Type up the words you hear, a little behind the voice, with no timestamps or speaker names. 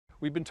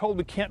We've been told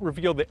we can't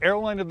reveal the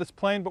airline of this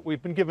plane, but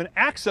we've been given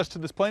access to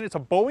this plane. It's a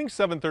Boeing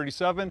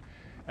 737,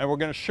 and we're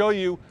going to show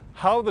you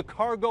how the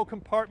cargo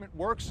compartment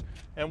works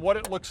and what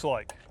it looks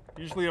like.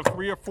 Usually have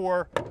 3 or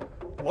 4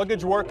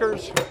 luggage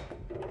workers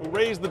who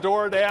raise the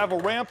door. They have a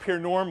ramp here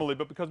normally,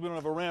 but because we don't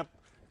have a ramp,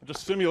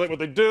 just simulate what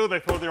they do. They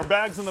throw their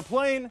bags in the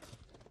plane,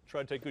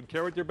 try to take good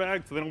care of your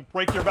bags so they don't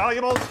break your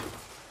valuables,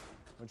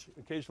 which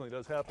occasionally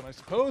does happen, I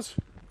suppose.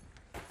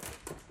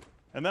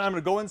 And then I'm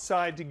going to go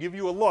inside to give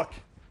you a look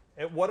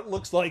at what it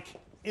looks like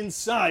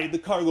inside the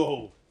cargo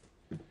hold.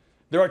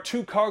 There are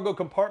 2 cargo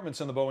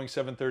compartments in the Boeing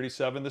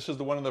 737. This is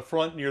the one in the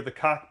front near the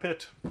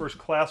cockpit, first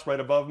class right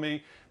above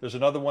me. There's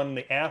another one in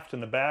the aft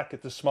in the back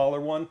at the smaller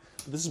one.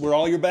 This is where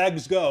all your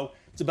bags go.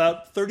 It's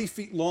about 30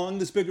 feet long,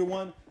 this bigger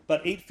one,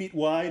 about 8 feet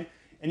wide.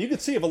 And you can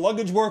see if a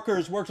luggage worker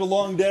has worked a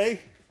long day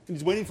and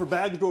he's waiting for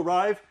bags to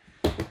arrive,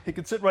 he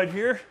can sit right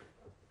here,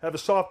 have a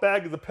soft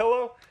bag as a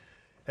pillow,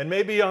 and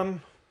maybe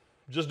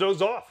just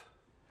doze off.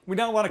 We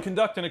now want to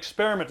conduct an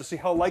experiment to see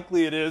how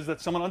likely it is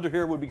that someone under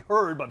here would be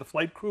heard by the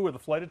flight crew or the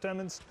flight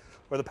attendants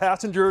or the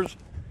passengers.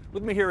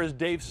 With me here is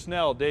Dave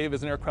Snell. Dave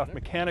is an aircraft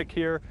mechanic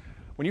here.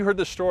 When you heard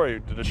this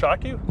story, did it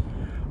shock you?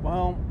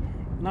 Well,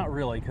 not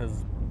really,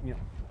 because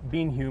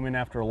being human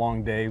after a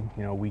long day,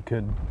 we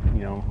could,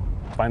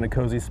 find a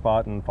cozy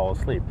spot and fall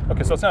asleep.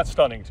 Okay, so it's not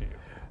stunning to you?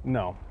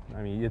 No,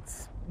 I mean,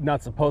 it's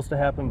not supposed to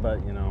happen, but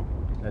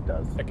it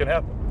does. It can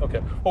happen.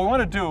 Okay. What we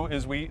want to do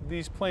is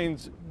these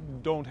planes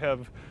don't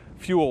have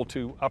fuel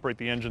to operate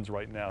the engines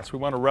right now, so we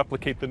want to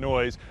replicate the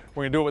noise.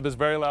 We're going to do it with this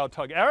very loud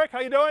tug. Eric, how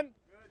you doing?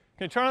 Good.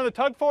 Can you turn on the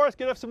tug for us?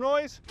 Get up some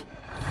noise.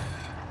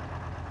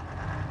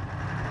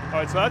 All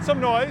right, so that's some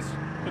noise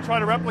to try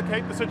to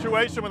replicate the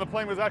situation when the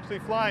plane was actually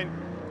flying.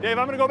 Dave,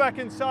 I'm going to go back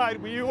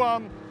inside. Will you,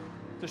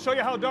 to show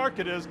you how dark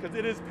it is, because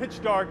it is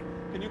pitch dark,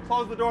 can you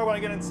close the door when I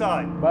get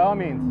inside? By all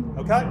means.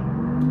 Okay.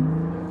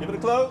 Give it a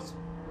close.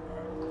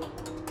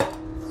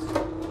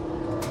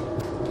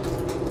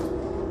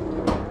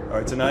 All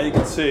right, so now you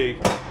can see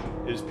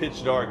it is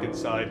pitch dark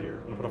inside here.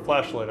 I'm going to put a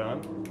flashlight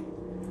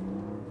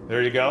on.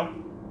 There you go.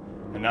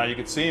 And now you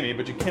can see me,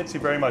 but you can't see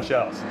very much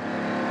else.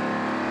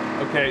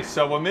 Okay,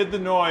 so amid the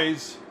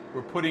noise,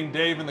 we're putting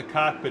Dave in the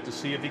cockpit to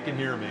see if he can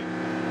hear me.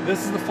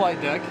 This is the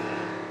flight deck.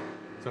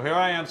 So here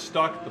I am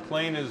stuck. The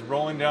plane is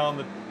rolling down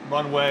the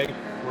runway.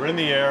 We're in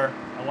the air.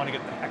 I want to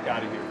get the heck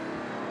out of here.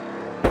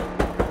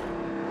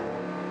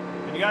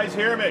 Can you guys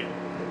hear me?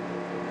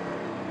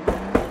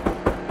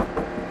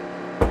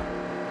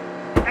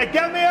 Hey,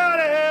 get me out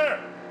of here!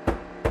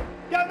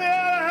 Get me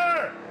out of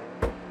here!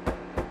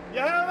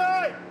 You hear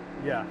me?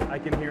 Yeah, I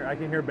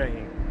can hear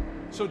banging.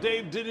 So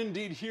Dave did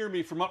indeed hear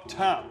me from up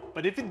top,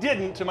 but if it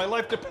didn't, and my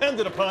life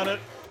depended upon it,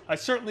 I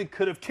certainly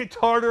could have kicked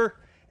harder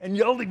and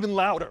yelled even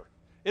louder.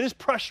 It is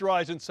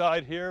pressurized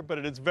inside here, but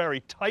it is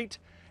very tight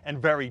and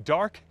very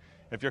dark.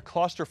 If you're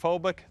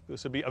claustrophobic,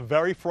 this would be a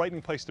very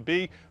frightening place to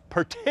be,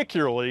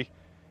 particularly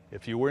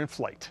if you were in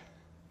flight.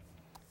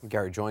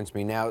 Gary joins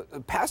me now.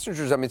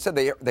 Passengers, said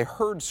they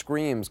heard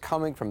screams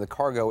coming from the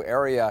cargo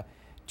area.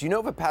 Do you know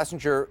if a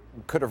passenger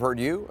could have heard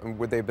you, and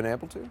would they have been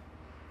able to?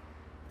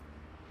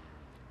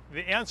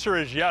 The answer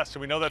is yes,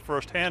 and we know that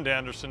firsthand,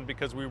 Anderson,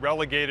 because we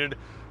relegated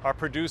our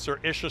producer,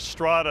 Ish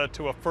Estrada,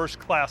 to a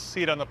first-class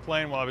seat on the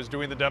plane while I was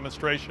doing the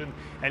demonstration,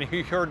 and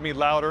he heard me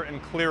louder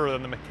and clearer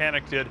than the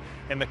mechanic did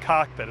in the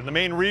cockpit. And the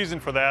main reason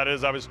for that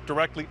is I was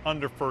directly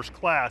under first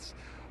class.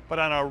 But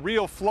on a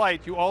real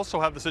flight, you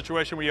also have the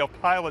situation where you have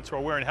pilots who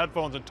are wearing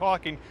headphones and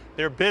talking.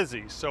 They're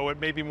busy, so it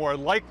may be more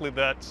likely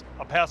that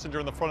a passenger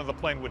in the front of the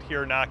plane would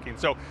hear knocking.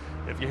 So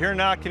if you hear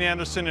knocking,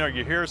 Anderson, or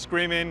you hear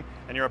screaming,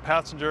 and you're a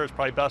passenger, it's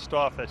probably best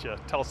off that you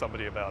tell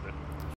somebody about it.